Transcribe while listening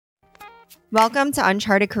Welcome to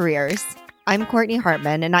Uncharted Careers. I'm Courtney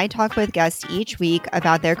Hartman, and I talk with guests each week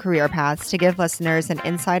about their career paths to give listeners an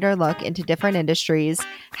insider look into different industries,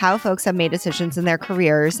 how folks have made decisions in their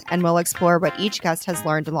careers, and we'll explore what each guest has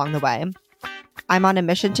learned along the way. I'm on a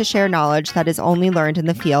mission to share knowledge that is only learned in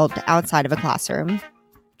the field outside of a classroom.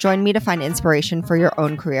 Join me to find inspiration for your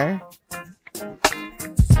own career.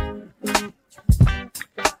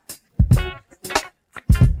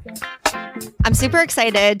 I'm super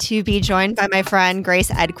excited to be joined by my friend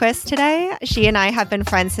Grace Edquist today. She and I have been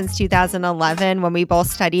friends since 2011 when we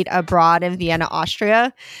both studied abroad in Vienna,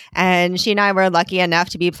 Austria. And she and I were lucky enough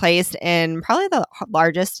to be placed in probably the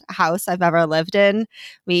largest house I've ever lived in.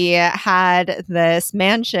 We had this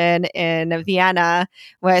mansion in Vienna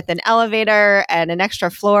with an elevator and an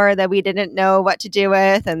extra floor that we didn't know what to do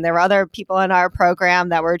with. And there were other people in our program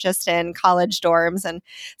that were just in college dorms. And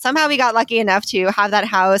somehow we got lucky enough to have that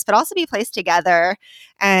house, but also be placed together.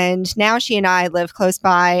 And now she and I live close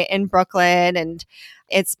by in Brooklyn, and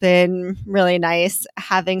it's been really nice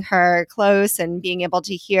having her close and being able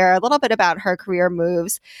to hear a little bit about her career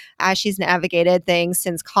moves as she's navigated things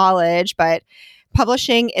since college. But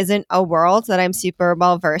publishing isn't a world that I'm super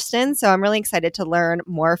well versed in, so I'm really excited to learn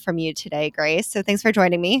more from you today, Grace. So thanks for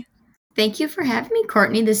joining me. Thank you for having me,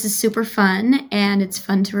 Courtney. This is super fun, and it's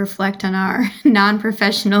fun to reflect on our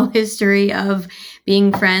non-professional history of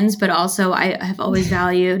being friends, but also I have always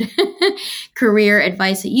valued career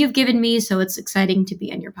advice that you've given me, so it's exciting to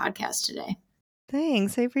be on your podcast today.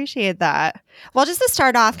 Thanks. I appreciate that. Well, just to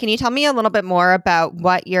start off, can you tell me a little bit more about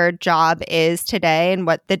what your job is today and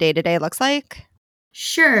what the day-to-day looks like?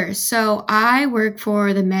 Sure. So I work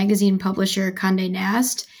for the magazine publisher Condé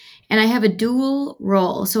Nast, and I have a dual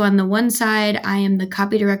role. So on the one side, I am the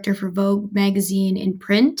copy director for Vogue magazine in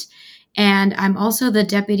print, and I'm also the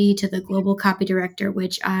deputy to the global copy director,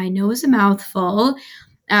 which I know is a mouthful.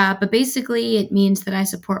 But basically, it means that I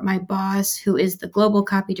support my boss, who is the global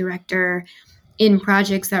copy director, in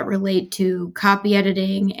projects that relate to copy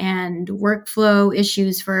editing and workflow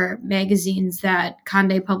issues for magazines that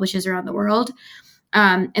Condé publishes around the world.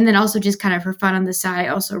 And then also just kind of for fun on the side, I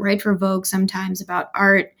also write for Vogue sometimes about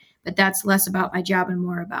art, but that's less about my job and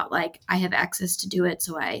more about like I have access to do it.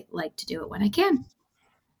 So I like to do it when I can.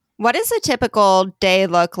 What does a typical day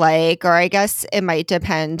look like? Or I guess it might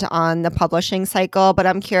depend on the publishing cycle, but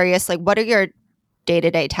I'm curious, like, what are your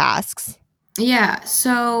day-to-day tasks? Yeah,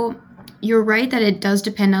 so you're right that it does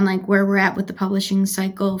depend on like where we're at with the publishing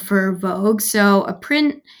cycle for Vogue. So a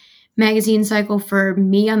print magazine cycle for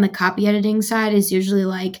me on the copy editing side is usually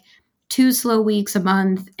like 2 slow weeks a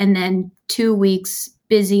month and then 2 weeks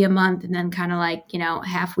busy a month and then kind of like,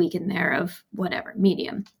 half week in there of whatever,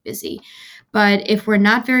 medium busy. But if we're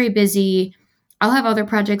not very busy, I'll have other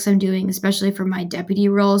projects I'm doing, especially for my deputy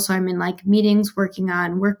role. So I'm in like meetings working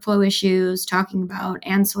on workflow issues, talking about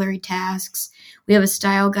ancillary tasks. We have a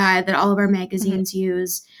style guide that all of our magazines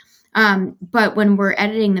use. But when we're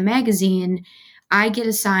editing the magazine, I get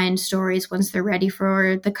assigned stories once they're ready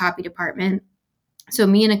for the copy department. So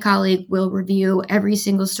me and a colleague will review every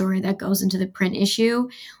single story that goes into the print issue.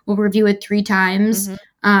 We'll review it 3 times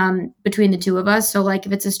between the two of us. So like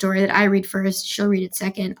if it's a story that I read first, she'll read it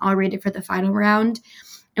second, I'll read it for the final round.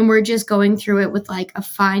 And we're just going through it with like a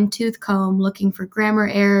fine-tooth comb, looking for grammar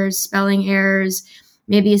errors, spelling errors.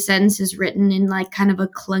 Maybe a sentence is written in like kind of a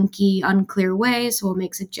clunky, unclear way. So we'll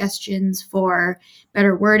make suggestions for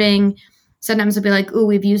better wording. Sometimes I'll be like, ooh,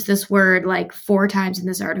 we've used this word like 4 times in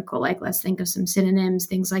this article. Like, let's think of some synonyms,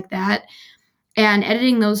 things like that. And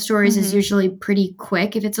editing those stories is usually pretty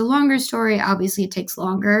quick. If it's a longer story, obviously it takes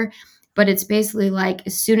longer. But it's basically like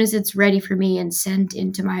as soon as it's ready for me and sent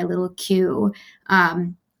into my little queue,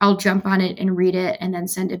 I'll jump on it and read it and then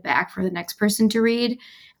send it back for the next person to read.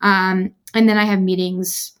 And then I have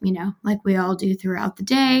meetings, like we all do throughout the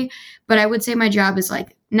day. But I would say my job is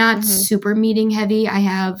like not super meeting heavy. I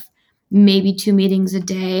have maybe 2 meetings a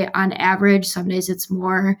day on average. Some days it's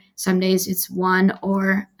more, some days it's 1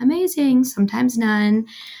 or amazing, sometimes none.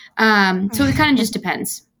 So it kind of just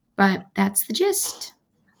depends, but that's the gist.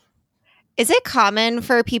 Is it common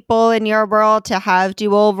for people in your world to have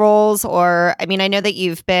dual roles? Or, I mean, I know that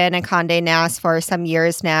you've been at Condé Nast for some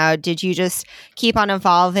years now. Did you just keep on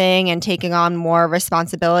evolving and taking on more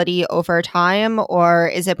responsibility over time? Or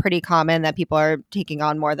is it pretty common that people are taking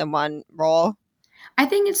on more than one role? I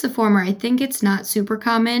think it's the former. I think it's not super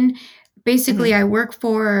common. Basically, I work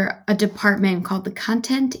for a department called the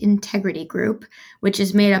Content Integrity Group, which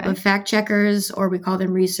is made up of fact checkers, or we call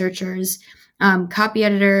them researchers, copy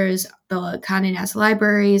editors, the Condé Nast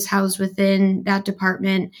libraries housed within that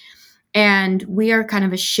department. And we are kind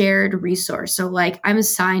of a shared resource. So like I'm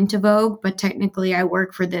assigned to Vogue, but technically I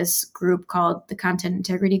work for this group called the Content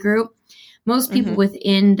Integrity Group. Most people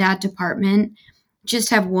within that department just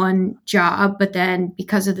have one job, but then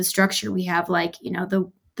because of the structure we have, like, you know,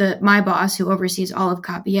 the my boss who oversees all of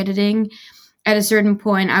copy editing, at a certain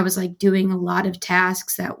point I was like doing a lot of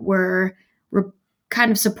tasks that were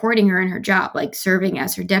kind of supporting her in her job, like serving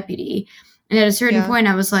as her deputy. And at a certain point,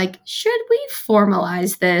 I was like, should we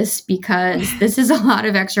formalize this? Because this is a lot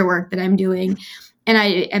of extra work that I'm doing. And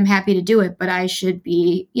I am happy to do it, but I should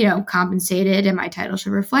be, you know, compensated and my title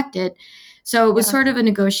should reflect it. So it was sort of a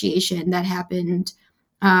negotiation that happened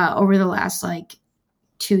over the last like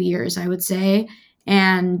 2 years, I would say.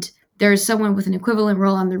 And there's someone with an equivalent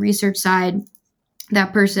role on the research side.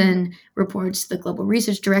 That person reports to the global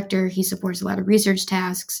research director. He supports a lot of research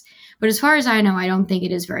tasks. But as far as I know, I don't think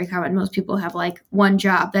it is very common. Most people have like one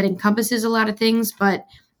job that encompasses a lot of things, but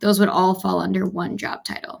those would all fall under one job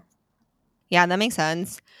title. Yeah, that makes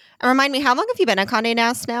sense. And remind me, how long have you been at Condé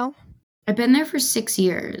Nast now? I've been there for 6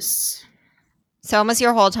 years. So almost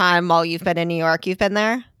your whole time while you've been in New York, you've been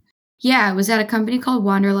there? Yeah, I was at a company called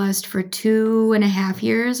Wanderlust for 2.5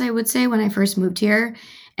 years, I would say, when I first moved here.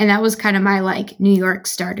 And that was kind of my like New York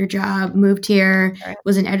starter job. Moved here,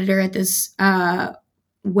 was an editor at this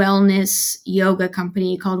wellness yoga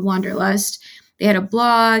company called Wanderlust. They had a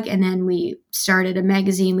blog, and then we started a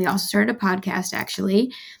magazine. We also started a podcast,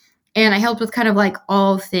 actually. And I helped with kind of like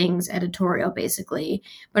all things editorial, basically.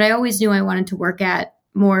 But I always knew I wanted to work at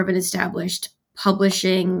more of an established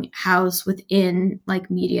publishing house within like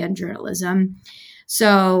media and journalism.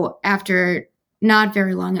 So after not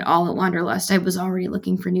very long at all at Wanderlust, I was already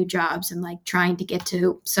looking for new jobs and like trying to get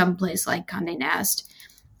to some place like Condé Nast.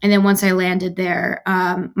 And then once I landed there,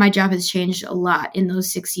 my job has changed a lot in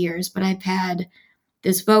those 6 years. But I've had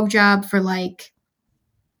this Vogue job for like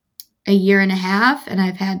a year and a half, and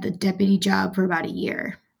I've had the deputy job for about a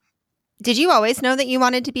year. Did you always know that you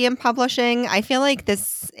wanted to be in publishing? I feel like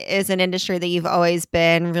this is an industry that you've always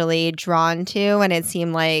been really drawn to, and it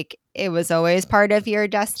seemed like it was always part of your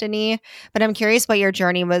destiny. But I'm curious what your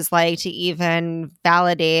journey was like to even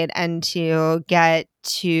validate and to get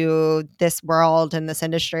to this world and this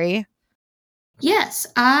industry. Yes,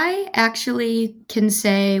 I actually can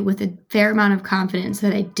say with a fair amount of confidence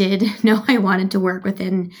that I did know I wanted to work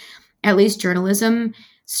within at least journalism,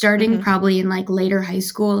 starting probably in like later high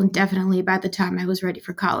school, and definitely by the time I was ready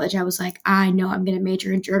for college. I was like, I know I'm going to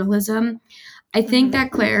major in journalism. I think that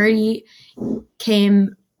clarity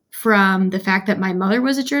came from the fact that my mother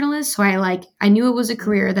was a journalist. So I knew it was a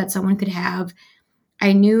career that someone could have.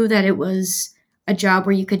 I knew that it was a job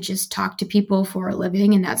where you could just talk to people for a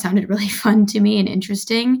living, and that sounded really fun to me and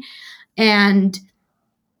interesting. And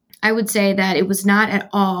I would say that it was not at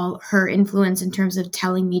all her influence in terms of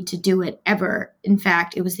telling me to do it ever. In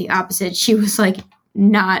fact, it was the opposite. She was like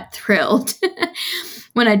not thrilled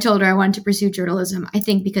when I told her I wanted to pursue journalism. I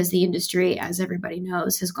think because the industry, as everybody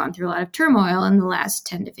knows, has gone through a lot of turmoil in the last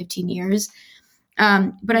 10 to 15 years.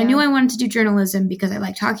 But I knew I wanted to do journalism because I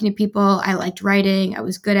liked talking to people. I liked writing. I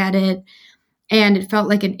was good at it. And it felt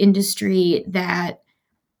like an industry that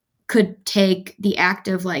could take the act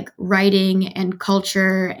of like writing and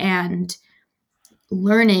culture and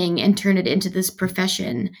learning and turn it into this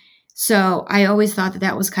profession. So I always thought that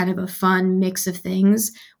that was kind of a fun mix of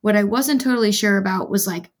things. What I wasn't totally sure about was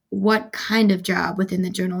like what kind of job within the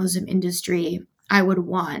journalism industry I would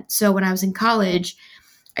want. So when I was in college,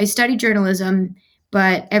 I studied journalism,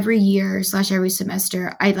 but every year / every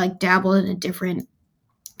semester, I like dabbled in a different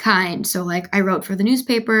kind. So like I wrote for the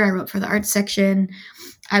newspaper, I wrote for the arts section.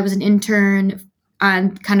 I was an intern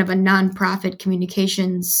on kind of a nonprofit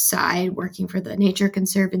communications side, working for the Nature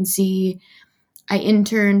Conservancy. I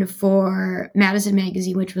interned for Madison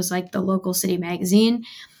Magazine, which was like the local city magazine.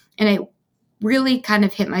 And I really kind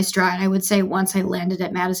of hit my stride. I would say once I landed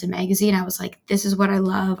at Madison Magazine, I was like, this is what I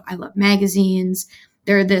love. I love magazines.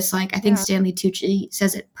 They're this, like, I think Stanley Tucci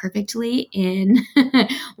says it perfectly in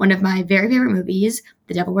one of my very favorite movies,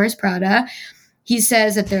 The Devil Wears Prada. He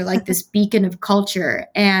says that they're like this beacon of culture.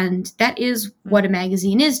 And that is what a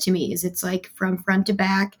magazine is to me, is it's like from front to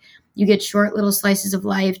back, you get short little slices of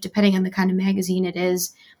life, depending on the kind of magazine it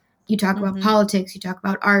is. You talk about politics, you talk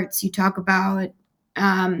about arts, you talk about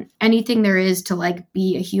anything there is to like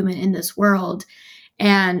be a human in this world.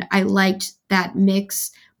 And I liked that mix,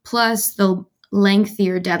 plus the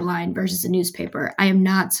lengthier deadline versus a newspaper. I am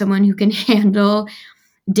not someone who can handle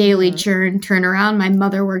daily turnaround. My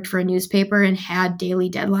mother worked for a newspaper and had daily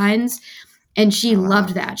deadlines, and she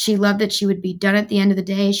loved that. She loved that she would be done at the end of the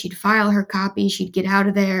day. She'd file her copy, she'd get out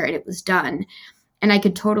of there, and it was done. And I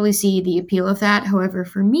could totally see the appeal of that. However,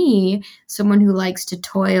 for me, someone who likes to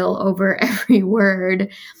toil over every word,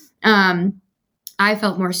 I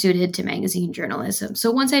felt more suited to magazine journalism.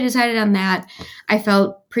 So once I decided on that, I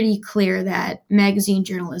felt pretty clear that magazine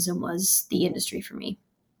journalism was the industry for me.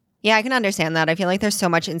 Yeah, I can understand that. I feel like there's so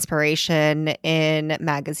much inspiration in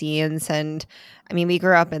magazines. And I mean, we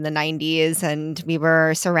grew up in the 90s and we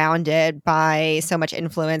were surrounded by so much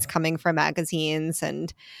influence coming from magazines.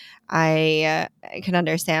 And I can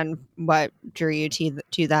understand what drew you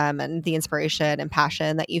to them and the inspiration and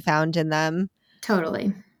passion that you found in them.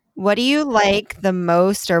 Totally. What do you like the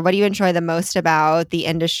most, or what do you enjoy the most about the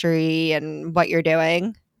industry and what you're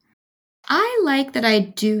doing? I like that I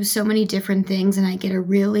do so many different things and I get a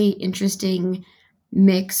really interesting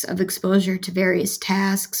mix of exposure to various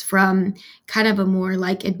tasks from kind of a more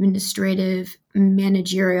like administrative,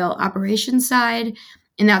 managerial operations side.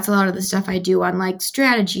 And that's a lot of the stuff I do on like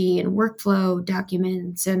strategy and workflow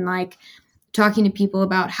documents and like talking to people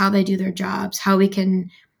about how they do their jobs, how we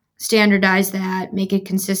can standardize that, make it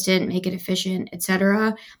consistent, make it efficient,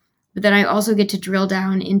 etc. But then I also get to drill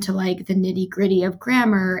down into like the nitty gritty of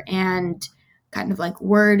grammar and kind of like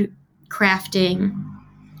word crafting,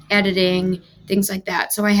 editing, things like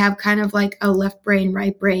that. So I have kind of like a left brain,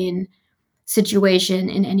 right brain situation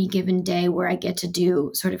in any given day where I get to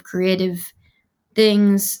do sort of creative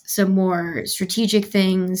things, some more strategic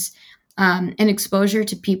things, and exposure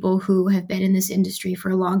to people who have been in this industry for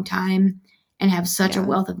a long time and have such a Yeah.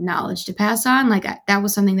 wealth of knowledge to pass on. Like that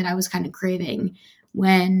was something that I was kind of craving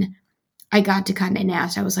when I got to Condé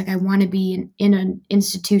Nast. I was like, I want to be in an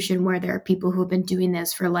institution where there are people who have been doing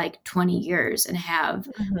this for like 20 years and have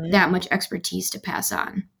Mhm. that much expertise to pass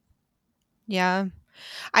on. Yeah.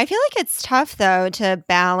 I feel like it's tough though to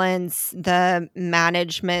balance the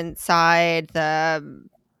management side, the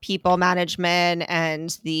people management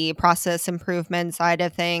and the process improvement side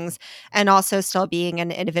of things, and also still being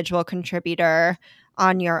an individual contributor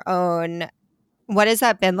on your own. What has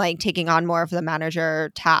that been like, taking on more of the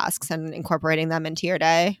manager tasks and incorporating them into your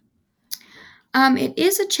day? It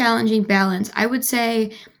is a challenging balance. I would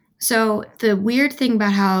say so. The weird thing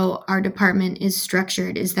about how our department is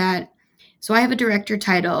structured is that so I have a director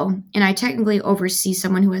title and I technically oversee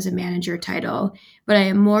someone who has a manager title, but I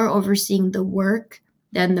am more overseeing the work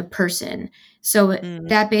than the person. So Mm,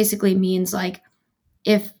 that basically means like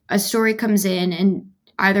if a story comes in and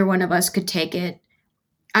either one of us could take it,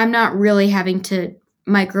 I'm not really having to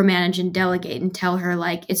micromanage and delegate and tell her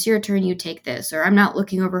like it's your turn, you take this, or I'm not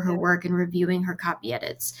looking over her work and reviewing her copy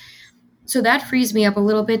edits. So that frees me up a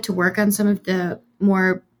little bit to work on some of the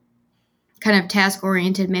more kind of task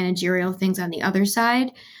oriented managerial things on the other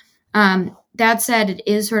side. That said, it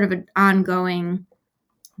is sort of an ongoing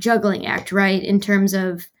juggling act, right? In terms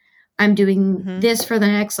of I'm doing mhm. this for the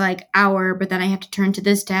next like hour, but then I have to turn to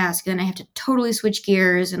this task, and then I have to totally switch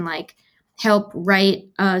gears and like help write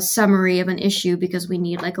a summary of an issue because we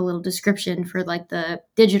need like a little description for like the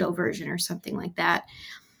digital version or something like that.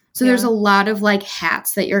 So there's Yeah. a lot of like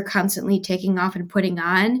hats that you're constantly taking off and putting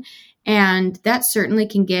on. And that certainly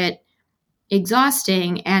can get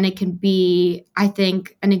exhausting. And it can be, I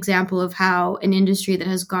think, an example of how an industry that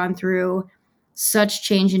has gone through such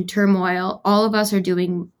change and turmoil, all of us are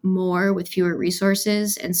doing more with fewer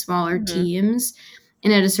resources and smaller Mhm. teams.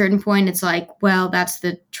 And at a certain point, it's like, well, that's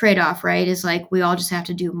the trade off, right? Is like we all just have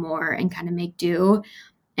to do more and kind of make do.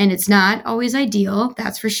 And it's not always ideal,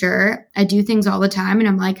 that's for sure. I do things all the time, and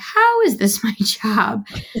I'm like, how is this my job?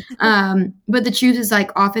 But the truth is, like,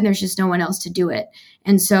 often there's just no one else to do it.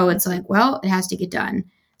 And so it's Mhm. like, well, it has to get done.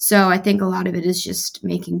 So I think a lot of it is just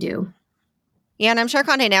making do. Yeah, and I'm sure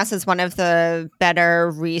Condé Nast is one of the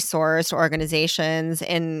better resourced organizations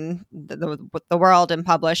in the world in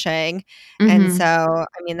publishing. And so, Hmm.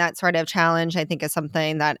 I mean, that sort of challenge, I think, is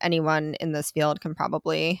something that anyone in this field can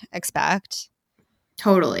probably expect.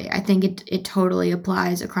 Totally. I think it totally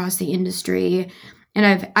applies across the industry.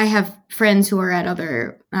 And I have friends who are at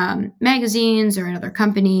other magazines or at other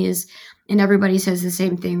companies, and everybody says the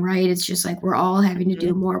same thing, right? It's just like we're all having to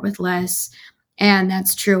do Mhm. more with less, and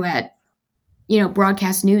that's true at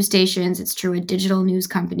broadcast news stations. It's true at digital news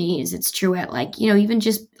companies. It's true at like even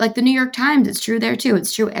just like the New York Times. It's true there too.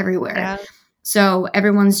 It's true everywhere. Yeah. So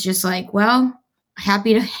everyone's just like, well,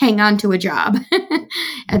 happy to hang on to a job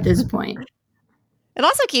at this point. It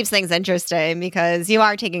also keeps things interesting because you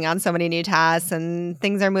are taking on so many new tasks and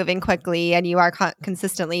things are moving quickly and you are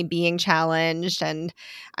consistently being challenged. And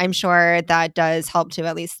I'm sure that does help to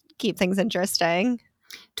at least keep things interesting.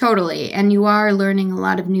 Totally. And you are learning a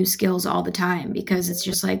lot of new skills all the time because it's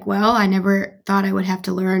just like, well, I never thought I would have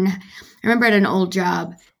to learn. I remember at an old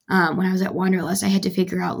job, when I was at Wanderlust, I had to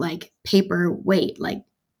figure out like paper weight, like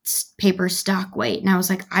paper stock weight. And I was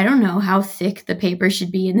like, I don't know how thick the paper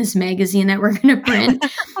should be in this magazine that we're going to print,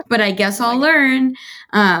 but I guess I'll learn.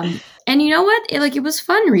 And you know what? It was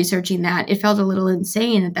fun researching that. It felt a little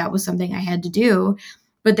insane that that was something I had to do,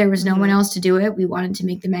 but there was no one else to do it. We wanted to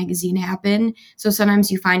make the magazine happen. So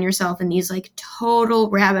sometimes you find yourself in these like total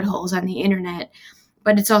rabbit holes on the internet,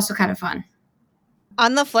 but it's also kind of fun.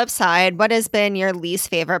 On the flip side, what has been your least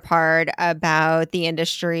favorite part about the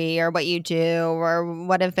industry or what you do, or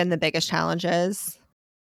what have been the biggest challenges?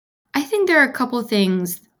 I think there are a couple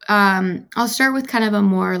things. I'll start with kind of a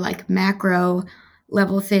more like macro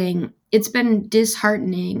level thing. It's been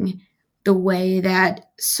disheartening the way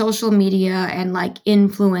that social media and like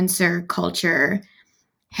influencer culture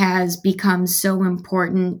has become so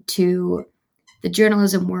important to the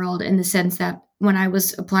journalism world, in the sense that when I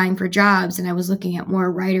was applying for jobs and I was looking at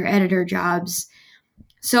more writer editor jobs,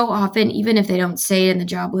 so often, even if they don't say it in the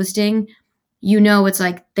job listing, it's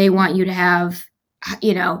like they want you to have,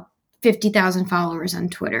 you know, 50,000 followers on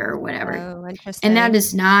Twitter or whatever. Oh, And that interesting.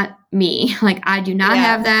 is not me. Like, I do not Yeah.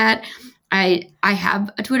 have that. I have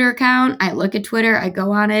a Twitter account. I look at Twitter. I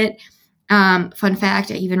go on it. Fun fact,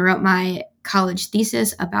 I even wrote my college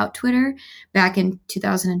thesis about Twitter back in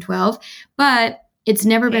 2012. But it's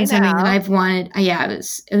never Hey been something that now. I've wanted. Yeah,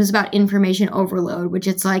 it was about information overload, which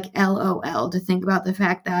it's like LOL to think about the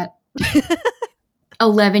fact that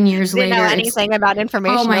 11 years Didn't know later, it's, anything about oh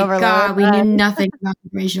information my overload God, we knew then. nothing about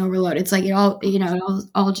information overload. It's like it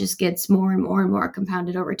all just gets more and more and more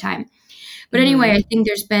compounded over time. But anyway, Mhm. I think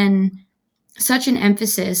there's been such an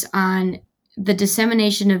emphasis on the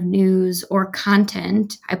dissemination of news or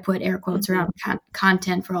content. I put air quotes Mhm. around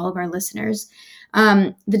content for all of our listeners.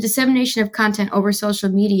 The dissemination of content over social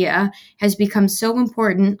media has become so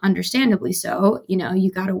important, understandably so.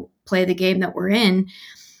 You got to play the game that we're in,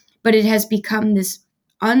 but it has become this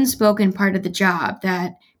unspoken part of the job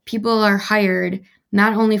that people are hired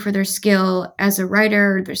not only for their skill as a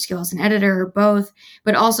writer or their skill as an editor or both,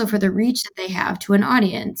 but also for the reach that they have to an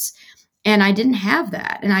audience. And I didn't have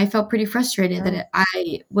that. And I felt pretty frustrated Yeah. that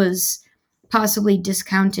I was possibly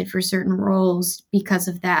discounted for certain roles because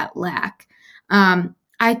of that lack.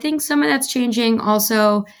 I think some of that's changing.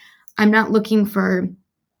 Also, I'm not looking for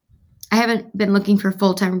I haven't been looking for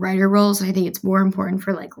full-time writer roles. I think it's more important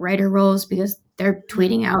for like writer roles because they're Mhm.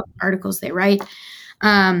 tweeting out articles they write.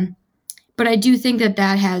 Um, but I do think that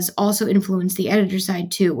that has also influenced the editor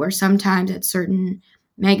side too, where sometimes at certain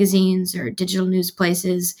magazines or digital news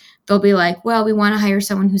places, they'll be like, well, we want to hire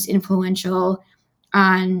someone who's influential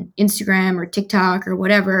on Instagram or TikTok or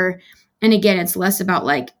whatever. And again, it's less about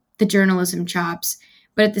like the journalism chops.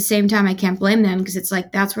 But at the same time, I can't blame them because it's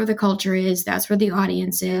like that's where the culture is, that's where the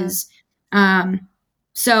audience Yeah. is. Um,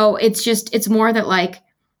 so it's more that like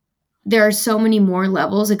there are so many more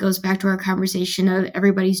levels. It goes back to our conversation of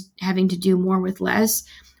everybody's having to do more with less.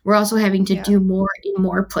 We're also having to Yeah. do more in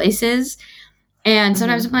more places. And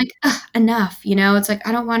sometimes Mhm. I'm like, ugh, enough. It's like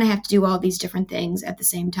I don't want to have to do all these different things at the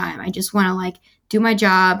same time. I just want to like do my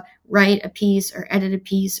job, write a piece or edit a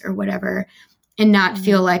piece or whatever, and not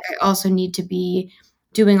feel Mhm. like I also need to be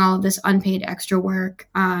doing all of this unpaid extra work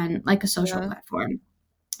on like a social Yeah. platform.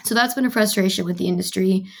 So that's been a frustration with the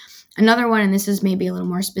industry. Another one, and this is maybe a little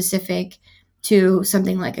more specific to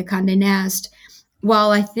something like a Condé Nast. While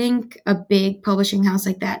I think a big publishing house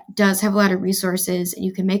like that does have a lot of resources and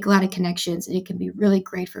you can make a lot of connections and it can be really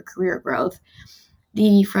great for career growth,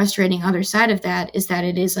 the frustrating other side of that is that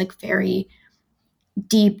it is like very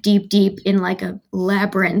deep, deep, deep in like a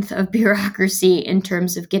labyrinth of bureaucracy in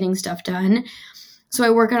terms of getting stuff done. So I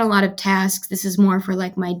work on a lot of tasks. This is more for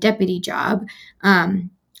like my deputy job.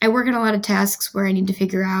 I work on a lot of tasks where I need to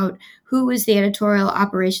figure out who is the editorial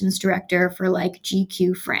operations director for like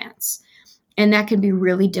GQ France. And that can be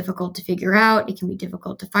really difficult to figure out. It can be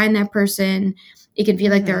difficult to find that person. It can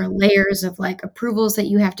feel like there Mhm. are layers of like approvals that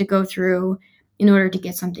you have to go through in order to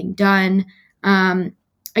get something done. Um,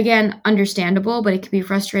 Again, understandable, but it can be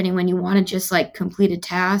frustrating when you want to just like complete a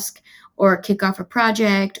task or kick off a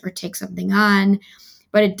project or take something on,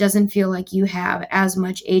 but it doesn't feel like you have as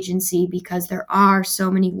much agency because there are so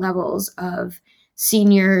many levels of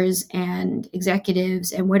seniors and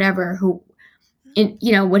executives and whatever who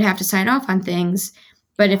would have to sign off on things.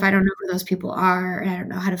 But if Yeah. I don't know who those people are and I don't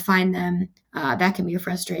know how to find them, that can be a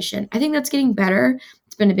frustration. I think that's getting better.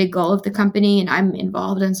 It's been a big goal of the company, and I'm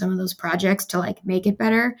involved in some of those projects to like make it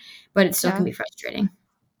better, but it still can Yeah. be frustrating.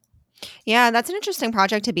 Yeah, that's an interesting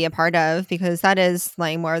project to be a part of because that is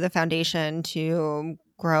like more of the foundation to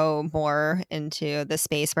grow more into the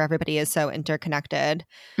space where everybody is so interconnected.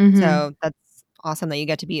 Hmm. So that's awesome that you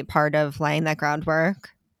get to be a part of laying that groundwork.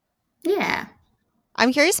 Yeah.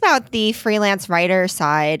 I'm curious about the freelance writer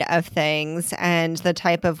side of things and the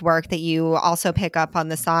type of work that you also pick up on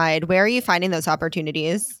the side. Where are you finding those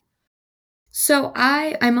opportunities? So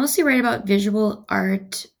I mostly write about visual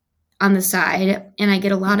art on the side, and I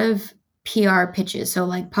get a lot Mhm. of PR pitches. So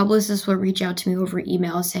like publicists will reach out to me over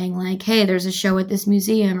email saying like, "Hey, there's a show at this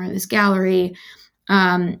museum or this gallery.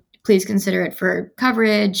 Please consider it for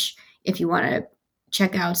coverage. If you want to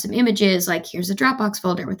check out some images, like here's a Dropbox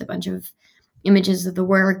folder with a bunch of images of the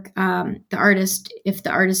work. The artist, if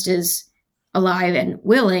the artist is alive and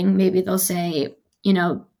willing, maybe they'll say,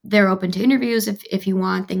 they're open to interviews if you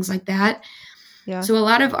want, things like that. Yeah. So a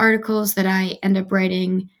lot of articles that I end up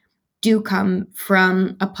writing do come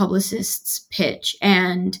from a publicist's pitch,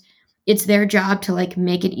 and it's their job to like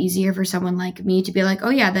make it easier for someone like me to be like, oh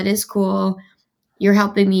yeah, that is cool. You're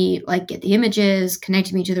helping me like get the images,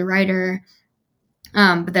 connecting me to the writer.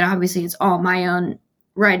 But then obviously it's all my own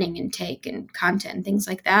writing and take and content and things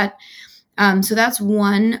like that. So that's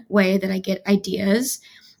one way that I get ideas.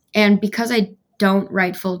 And because I don't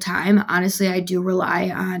write full time, honestly, I do rely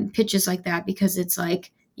on pitches like that because it's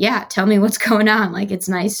like, yeah, tell me what's going on. Like it's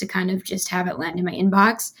nice to kind of just have it land in my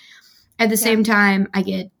inbox. At the Yeah. same time, I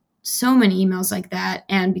get so many emails like that.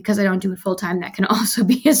 And because I don't do it full time, that can also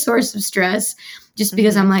be a source of stress just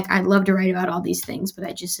because I'm Hmm. like, I'd love to write about all these things, but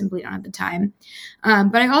I just simply don't have the time.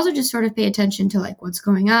 But I also just sort of pay attention to like what's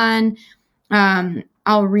going on.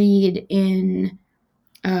 I'll read in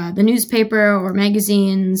the newspaper or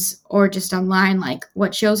magazines or just online, like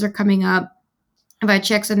what shows are coming up. If I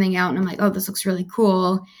check something out and I'm like, oh, this looks really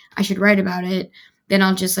cool, I should write about it, then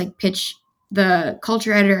I'll just like pitch the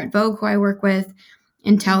culture editor at Vogue who I work with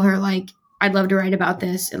and tell Hmm. her, like, I'd love to write about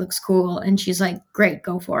this. It looks cool. And she's like, great,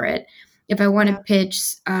 go for it. If I want to Yeah.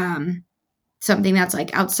 pitch something that's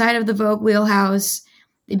like outside of the Vogue wheelhouse,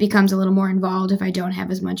 it becomes a little more involved if I don't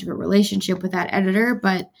have as much of a relationship with that editor.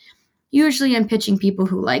 But usually I'm pitching people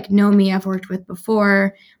who like know me, I've worked with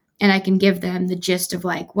before, and I can give them the gist of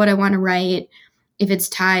like what I want to write if it's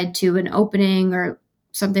tied to an opening or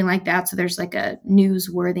something like that. So there's like a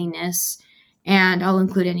newsworthiness, and I'll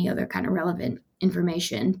include any other kind of relevant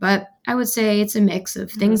information. But I would say it's a mix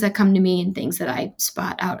of things Hmm. that come to me and things that I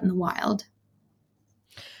spot out in the wild.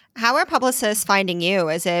 How are publicists finding you?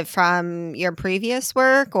 Is it from your previous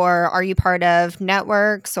work or are you part of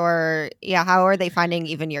networks or yeah, how are they finding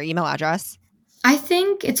even your email address? I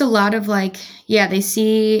think it's a lot of like, yeah, they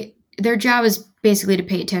see their job is basically to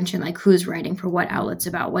pay attention, like who's writing for what outlets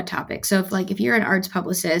about what topic. So if you're an arts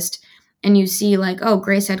publicist and you see like, oh,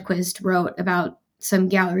 Grace Edquist wrote about some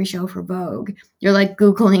gallery show for Vogue, you're like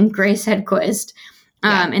Googling Grace Edquist.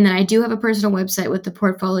 Yeah. And then I do have a personal website with the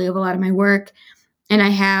portfolio of a lot of my work. And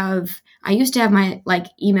I used to have my like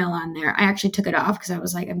email on there. I actually took it off because I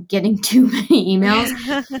was like, I'm getting too many emails.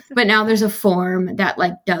 But now there's a form that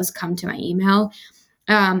like does come to my email.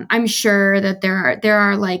 I'm sure that there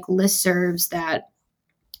are like listservs that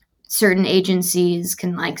certain agencies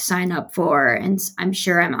can like sign up for, and I'm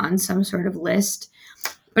sure I'm on some sort of list.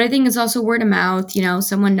 But I think it's also word of mouth.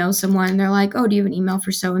 Someone knows someone. They're like, "Oh, do you have an email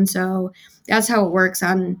for so and so?" That's how it works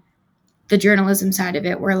on the journalism side of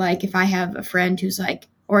it. Where like if I have a friend who's like,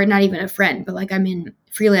 or not even a friend, but like I'm in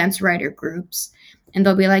freelance writer groups, and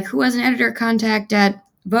they'll be like, "Who has an editor contact at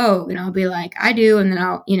Vogue?" And I'll be like, "I do," and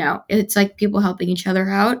then it's like people helping each other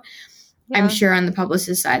out. I'm Yeah. sure on the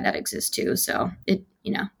publicist side that exists too. So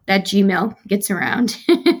that Gmail gets around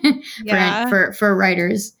Yeah. for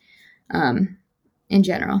writers in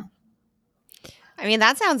general. I mean,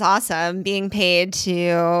 that sounds awesome being paid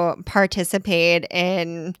to participate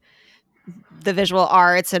in the visual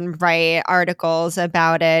arts and write articles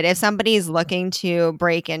about it. If somebody's looking to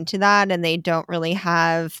break into that and they don't really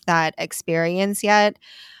have that experience yet,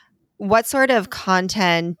 what sort of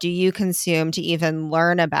content do you consume to even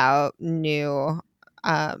learn about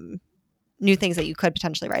um, new things that you could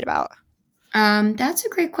potentially write about? That's a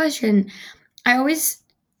great question. I always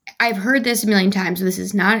I've heard this a million times. So this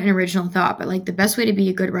is not an original thought, but like the best way to be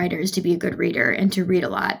a good writer is to be a good reader and to read a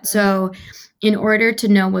lot. So, in order to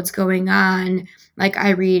know what's going on, like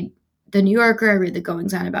I read the New Yorker, I read the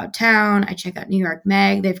goings on about town, I check out New York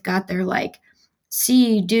Mag. They've got their like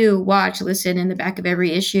see, do, watch, listen in the back of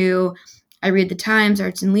every issue. I read the Times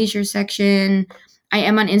Arts and Leisure section. I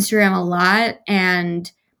am on Instagram a lot,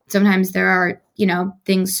 and sometimes there are,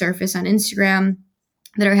 things surface on Instagram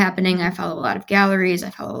that are happening. I Mhm. follow a lot of galleries, I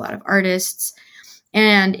follow a lot of artists.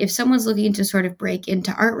 And if someone's looking to sort of break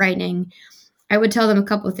into art writing, I would tell them a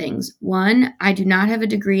couple of things. One, I do not have a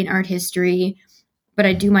degree in art history, but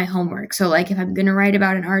I do my homework. So, like, if I'm going to write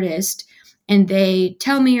about an artist and they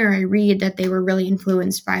tell me or I read that they were really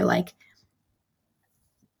influenced by like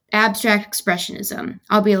abstract expressionism.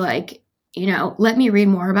 I'll be like, let me read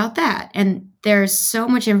more about that. And there's so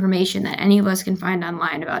much information that any of us can find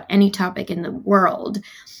online about any topic in the world,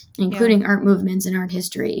 including art movements and art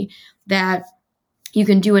history, that you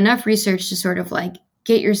can do enough research to sort of like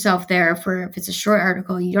get yourself there for, if it's a short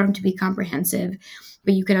article, you don't have to be comprehensive,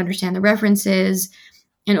 but you can understand the references.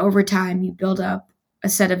 And over time, you build up a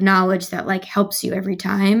set of knowledge that like helps you every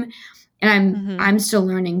time. And I'm still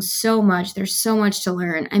learning so much. There's so much to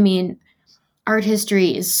learn. I mean, art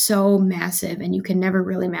history is so massive and you can never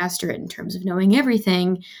really master it in terms of knowing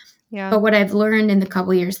everything. Yeah. But what I've learned in the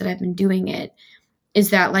couple years that I've been doing it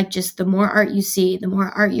is that like just the more art you see, the more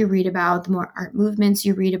art you read about, the more art movements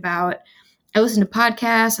you read about. I listen to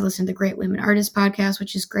podcasts. I listen to the Great Women Artists podcast,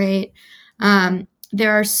 which is great.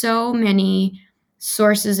 There are so many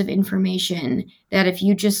sources of information that if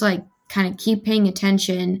you just like kind of keep paying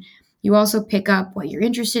attention, you also pick up what you're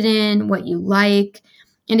interested in, what you like.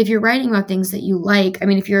 And if you're writing about things that you like, I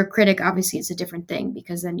mean, if you're a critic, obviously it's a different thing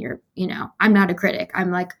because then you're, I'm not a critic.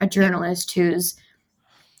 I'm like a journalist who's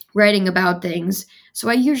writing about things. So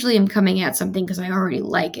I usually am coming at something because I already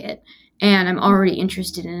like it and I'm already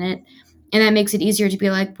interested in it. And that makes it easier to be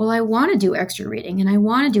like, well, I want to do extra reading and I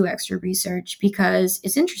want to do extra research because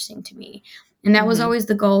it's interesting to me. And that was always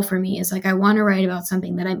the goal for me, is like, I want to write about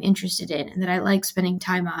something that I'm interested in and that I like spending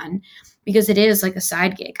time on, because it is like a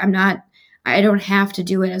side gig. I don't have to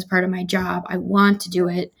do it as part of my job. I want to do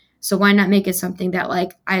it. So why not make it something that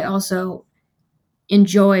like I also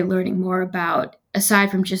enjoy learning more about,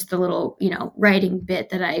 aside from just the little, writing bit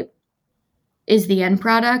that is the end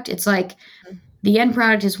product. It's like the end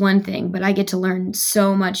product is one thing, but I get to learn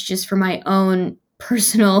so much just for my own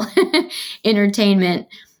personal entertainment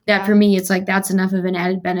that for me, it's like, that's enough of an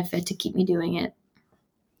added benefit to keep me doing it.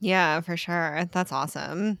 Yeah, for sure. That's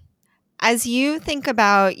awesome. As you think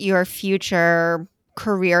about your future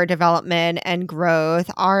career development and growth,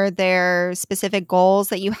 are there specific goals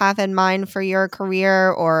that you have in mind for your career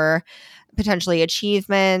or potentially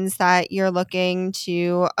achievements that you're looking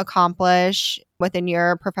to accomplish within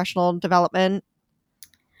your professional development?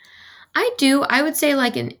 I do. I would say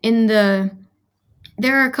like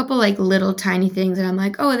there are a couple like little tiny things that I'm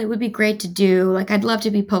like, oh, that would be great to do. Like I'd love to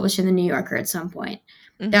be published in the New Yorker at some point.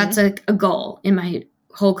 That's a goal in my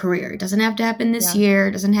whole career. It doesn't have to happen this year.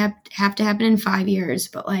 It doesn't have to happen in 5 years,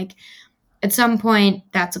 but like at some point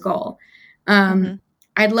that's a goal.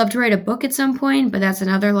 I'd love to write a book at some point, but that's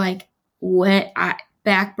another like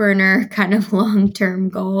back burner kind of long-term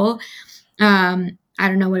goal. I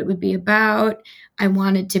don't know what it would be about. I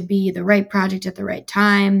want it to be the right project at the right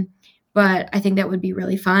time, but I think that would be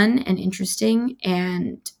really fun and interesting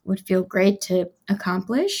and would feel great to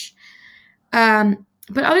accomplish. But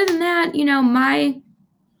other than that,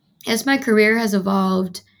 as my career has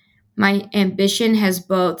evolved, my ambition has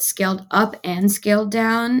both scaled up and scaled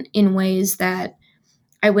down in ways that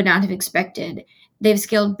I would not have expected. They've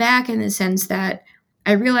scaled back in the sense that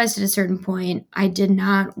I realized at a certain point, I did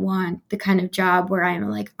not want the kind of job where I am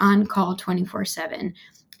like on call 24/7.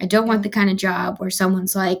 I don't want the kind of job where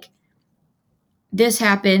someone's like, this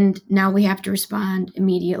happened, now we have to respond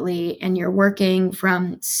immediately. And you're working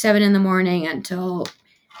from 7 a.m. until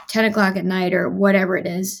 10 o'clock at night or whatever it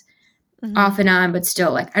is, off and on, but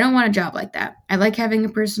still like, I don't want a job like that. I like having a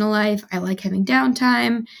personal life. I like having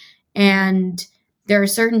downtime. And there are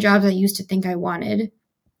certain jobs I used to think I wanted,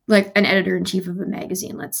 like an editor-in-chief of a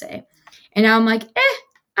magazine, let's say. And now I'm like,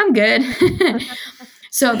 I'm good.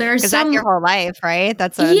 So there's some... that's your whole life, right?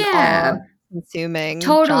 That's all-consuming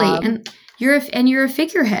totally job. And you're a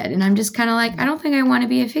figurehead, and I'm just kind of like, I don't think I want to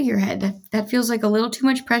be a figurehead. That feels like a little too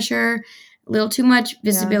much pressure, a little too much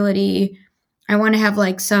visibility. I want to have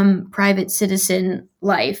like some private citizen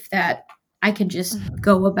life that I can just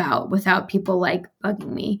go about without people like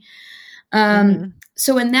bugging me.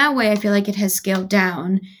 So in that way, I feel like it has scaled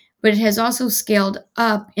down, but it has also scaled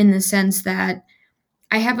up in the sense that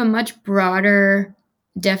I have a much broader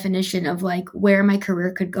definition of like where my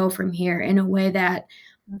career could go from here, in a way that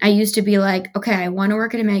I used to be like, okay, I want to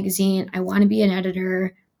work at a magazine. I want to be an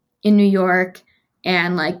editor in New York.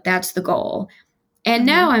 And like, that's the goal. And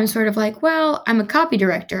now I'm sort of like, well, I'm a copy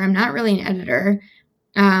director. I'm not really an editor.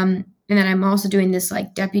 And then I'm also doing this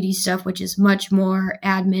like deputy stuff, which is much more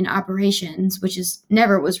admin operations, which is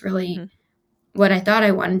never was really what I thought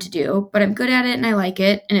I wanted to do, but I'm good at it and I like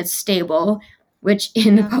it and it's stable, which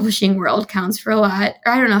in the publishing world counts for a lot.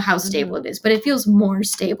 Or I don't know how stable it is, but it feels more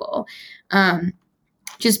stable.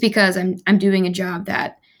 Just because I'm doing a job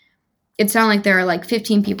that it's not like there are like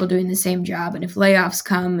 15 people doing the same job. And if layoffs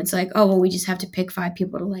come, it's like, oh, well, we just have to pick 5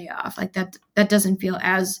 people to lay off. Like that doesn't feel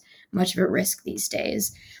as much of a risk these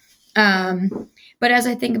days. Yeah. But as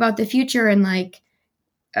I think about the future and like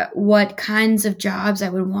what kinds of jobs I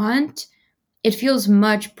would want, it feels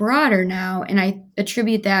much broader now. And I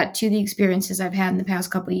attribute that to the experiences I've had in the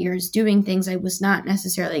past couple of years doing things I was not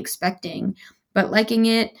necessarily expecting, but liking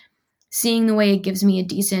it, seeing the way it gives me a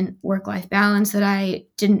decent work-life balance that I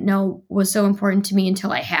didn't know was so important to me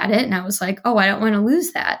until I had it. And I was like, oh, I don't want to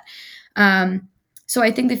lose that. Um, so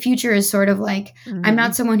I think the future is sort of like, I'm Mm-hmm.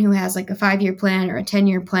 not someone who has like a 5-year plan or a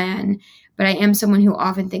 10-year plan, but I am someone who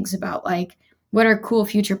often thinks about like, what are cool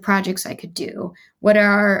future projects I could do? What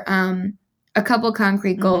are a couple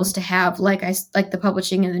concrete Mm-hmm. goals to have, like the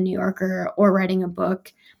publishing in the New Yorker or writing a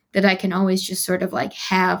book that I can always just sort of like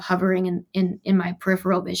have hovering in my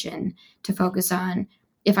peripheral vision to focus on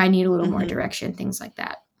if I need a little more Mm-hmm. direction, things like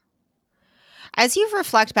that. As you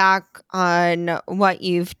reflect back on what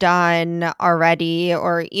you've done already,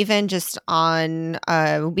 or even just on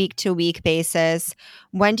a week to week basis,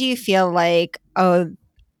 when do you feel like, oh,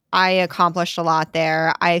 I accomplished a lot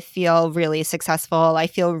there? I feel really successful. I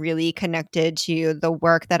feel really connected to the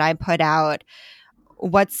work that I put out.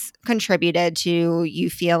 What's contributed to you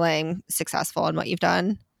feeling successful in what you've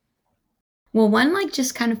done? Well, one like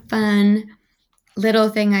just kind of fun little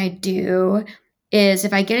thing I do is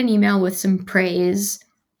if I get an email with some praise,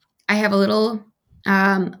 I have a little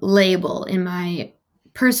label in my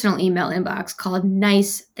personal email inbox called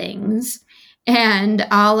nice things. And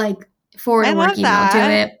I'll like forward I a work love email to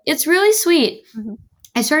that. it. It's really sweet. Mhm.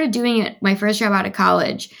 I started doing it my first job out of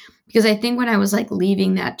college because I think when I was like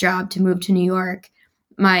leaving that job to move to New York,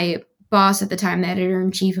 my boss at the time, the editor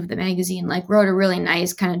in chief of the magazine, like wrote a really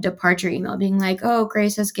nice kind of departure email being like, oh,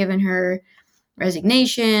 Grace has given her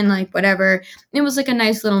resignation, like whatever. It was like a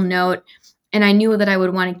nice little note. And I knew that I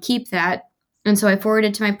would want to keep that. And so I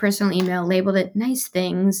forwarded to my personal email, labeled it nice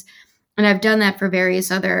things. And I've done that for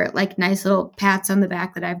various other like nice little pats on the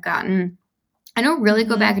back that I've gotten. I don't really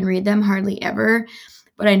go Mhm. back and read them hardly ever,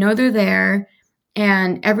 but I know they're there.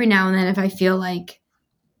 And every now and then, if I feel like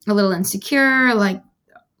a little insecure, like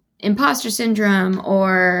imposter syndrome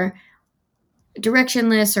or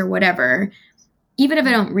directionless or whatever, even if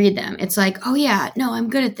I don't read them, it's like, oh yeah, no, I'm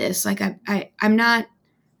good at this. Like I'm not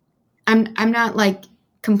like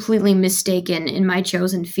completely mistaken in my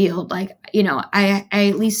chosen field. Like, you know, I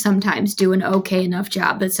at least sometimes do an okay enough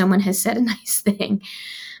job that someone has said a nice thing.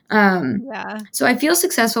 Um, Yeah. so I feel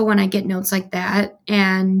successful when I get notes like that.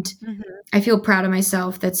 And Mhm. I feel proud of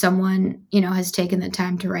myself that someone, you know, has taken the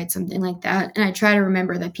time to write something like that. And I try to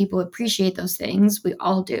remember that people appreciate those things. We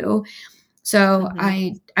all do. So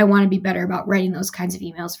Mhm. I want to be better about writing those kinds of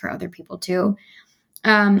emails for other people too.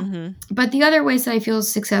 Um, Mhm. but the other ways that I feel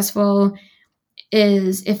successful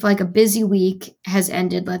is if like a busy week has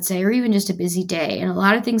ended, let's say, or even just a busy day, and a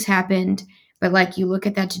lot of things happened, but like you look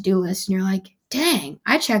at that to do list and you're like, dang,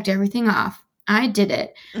 I checked everything off. I did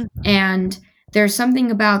it. Mhm. And there's something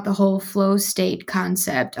about the whole flow state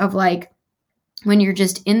concept of like when you're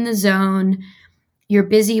just in the zone, you're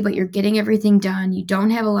busy, but you're getting everything done. You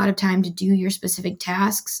don't have a lot of time to do your specific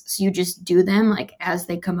tasks. So you just do them like as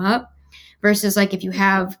they come up. Versus like if you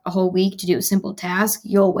have a whole week to do a simple task,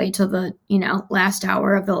 you'll wait till the, you know, last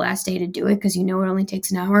hour of the last day to do it because you know it only takes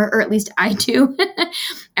an hour, or at least I do.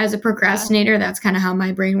 As a Yeah, procrastinator, that's kind of how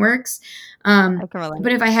my brain works. I can relate.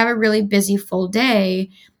 But if I have a really busy full day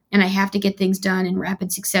and I have to get things done in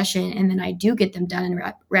rapid succession, and then I do get them done in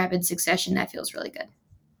rapid succession, that feels really good.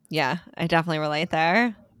 Yeah, I definitely relate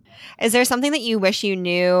there. Is there something that you wish you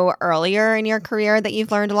knew earlier in your career that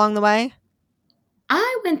you've learned along the way?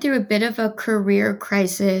 I went through a bit of a career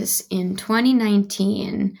crisis in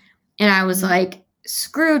 2019, and I was Mhm. like,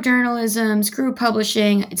 screw journalism, screw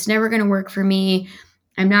publishing. It's never going to work for me.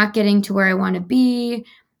 I'm not getting to where I want to be.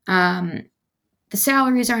 Um, the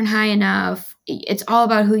salaries aren't high enough. It's all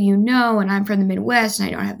about who you know, and I'm from the Midwest and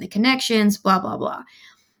I don't have the connections, blah, blah, blah.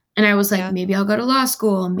 And I was like, Yeah. maybe I'll go to law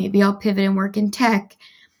school, maybe I'll pivot and work in tech.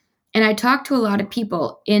 And I talked to a lot of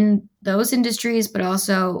people in those industries, but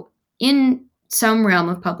also in some realm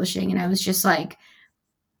of publishing. And I was just like,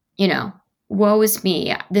 you know, woe is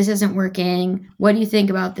me. This isn't working. What do you think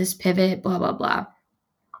about this pivot? Blah, blah, blah.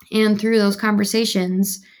 And through those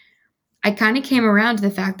conversations, I kind of came around to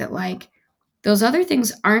the fact that, like, those other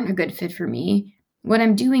things aren't a good fit for me. What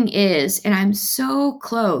I'm doing is, and I'm so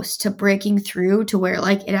close to breaking through to where,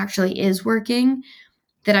 like, it actually is working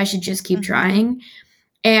that I should just keep Mhm. trying.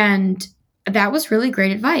 And that was really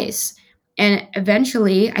great advice. And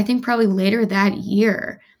eventually, I think probably later that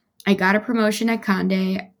year, I got a promotion at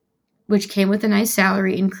Conde, which came with a nice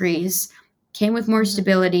salary increase, came with more Mhm.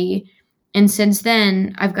 stability. And since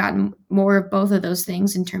then, I've gotten more of both of those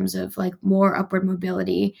things in terms of like more upward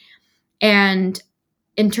mobility. And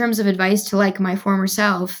in terms of advice to like my former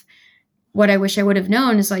self, what I wish I would have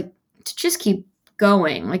known is like to just keep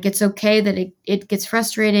going. Like it's okay that it gets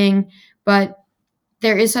frustrating, but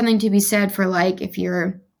there is something to be said for like if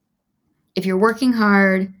you're working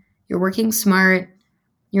hard, you're working smart,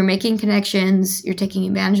 you're making connections, you're taking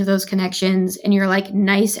advantage of those connections, and you're like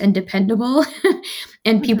nice and dependable,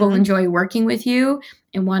 and people Mm-hmm. enjoy working with you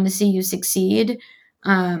and want to see you succeed,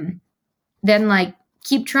 then like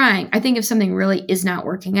keep trying. I think if something really is not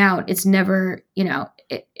working out, it's never,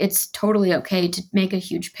 it's totally okay to make a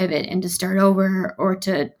huge pivot and to start over or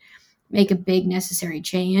to make a big necessary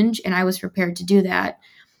change. And I was prepared to do that.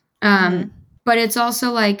 Mm-hmm. But it's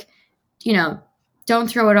also like, you know, don't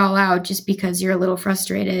throw it all out just because you're a little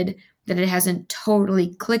frustrated that it hasn't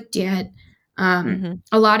totally clicked yet. Mm-hmm.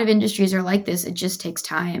 A lot of industries are like this. It just takes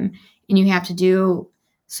time, and you have to do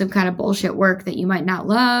some kind of bullshit work that you might not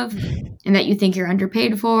love and that you think you're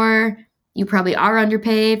underpaid for. You probably are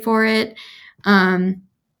underpaid for it.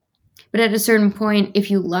 But at a certain point,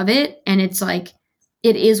 if you love it and it's like,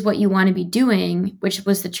 it is what you want to be doing, which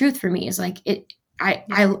was the truth for me, is like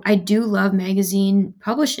I do love magazine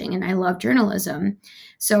publishing and I love journalism.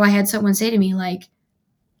 So I had someone say to me, like,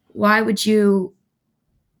 why would you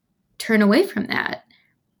turn away from that?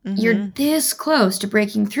 You're Mm-hmm. this close to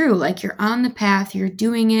breaking through. Like, you're on the path, you're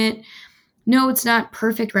doing it. No, it's not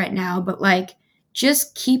perfect right now, but like,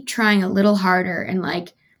 just keep trying a little harder. And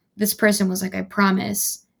like, this person was like, I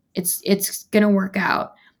promise it's gonna work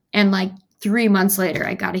out. And like 3 months later,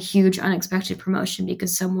 I got a huge unexpected promotion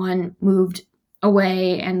because someone moved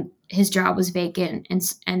away and his job was vacant,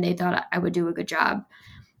 and they thought I would do a good job.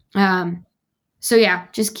 So yeah,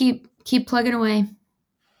 just keep plugging away.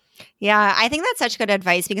 Yeah, I think that's such good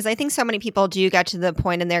advice because I think so many people do get to the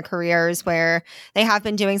point in their careers where they have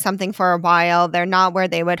been doing something for a while. They're not where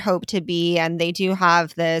they would hope to be. And they do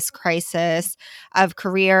have this crisis of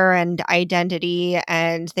career and identity,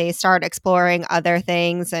 and they start exploring other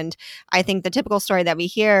things. And I think the typical story that we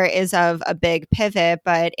hear is of a big pivot,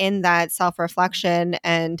 but in that self reflection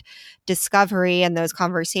and discovery and those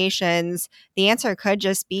conversations, the answer could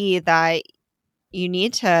just be that you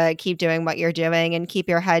need to keep doing what you're doing and keep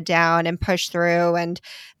your head down and push through. And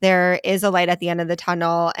there is a light at the end of the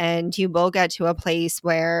tunnel, and you will get to a place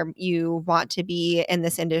where you want to be in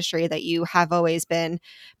this industry that you have always been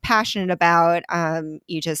passionate about.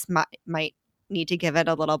 You just might need to give it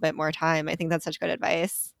a little bit more time. I think that's such good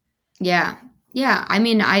advice. Yeah. Yeah. I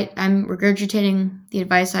mean, I'm regurgitating the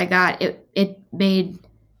advice I got. It made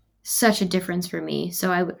such a difference for me.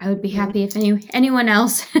 So I would be Mhm. happy if anyone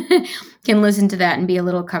else can listen to that and be a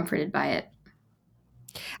little comforted by it.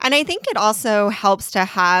 And I think it also helps to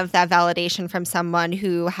have that validation from someone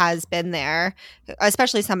who has been there,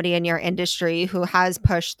 especially somebody in your industry who has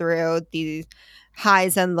pushed through the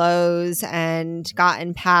highs and lows and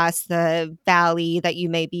gotten past the valley that you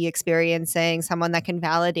may be experiencing, someone that can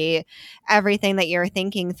validate everything that you're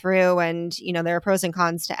thinking through. And, there are pros and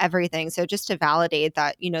cons to everything. So just to validate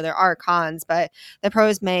that, there are cons, but the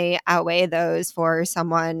pros may outweigh those for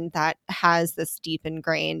someone that has this deep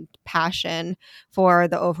ingrained passion for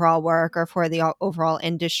the overall work or for the overall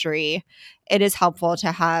industry. It is helpful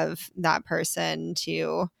to have that person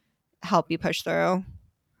to help you push through.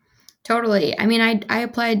 Totally. I mean, I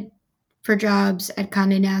applied for jobs at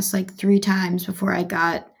Condé Nast like 3 times before I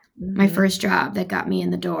got my Mm-hmm. first job that got me in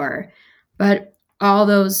the door. But all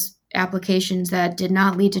those applications that did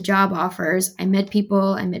not lead to job offers, I met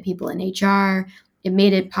people in HR. It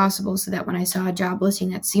made it possible so that when I saw a job listing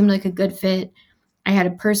that seemed like a good fit, I had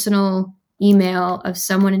a personal email of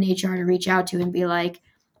someone in HR to reach out to and be like,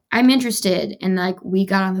 I'm interested. And like, we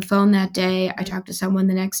got on the phone that day. I talked to someone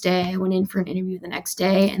the next day. I went in for an interview the next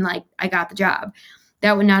day, and like, I got the job.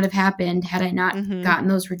 That would not have happened had I not Mm-hmm. gotten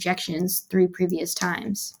those rejections 3 previous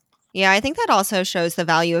times. Yeah, I think that also shows the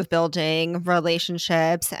value of building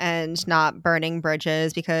relationships and not burning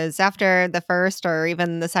bridges, because after the first or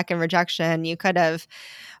even the second rejection, you could have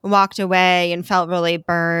walked away and felt really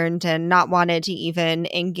burned and not wanted to even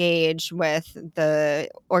engage with the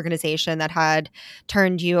organization that had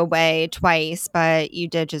turned you away twice, but you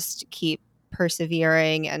did just keep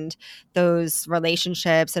persevering, and those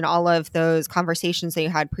relationships and all of those conversations that you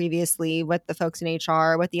had previously with the folks in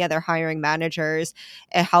HR, with the other hiring managers,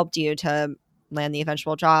 it helped you to land the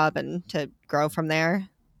eventual job and to grow from there.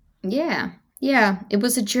 Yeah. Yeah. It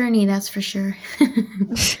was a journey, that's for sure.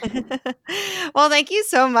 Well, thank you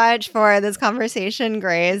so much for this conversation,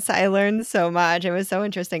 Grace. I learned so much. It was so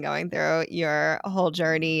interesting going through your whole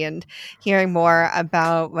journey and hearing more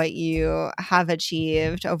about what you have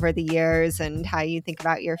achieved over the years and how you think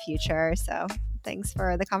about your future. So, thanks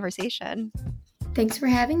for the conversation. Thanks for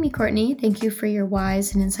having me, Courtney. Thank you for your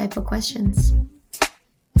wise and insightful questions.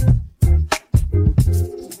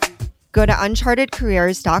 Go to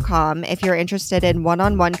unchartedcareers.com if you're interested in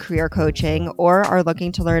one-on-one career coaching or are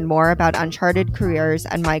looking to learn more about Uncharted Careers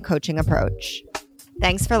and my coaching approach.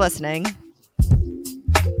 Thanks for listening.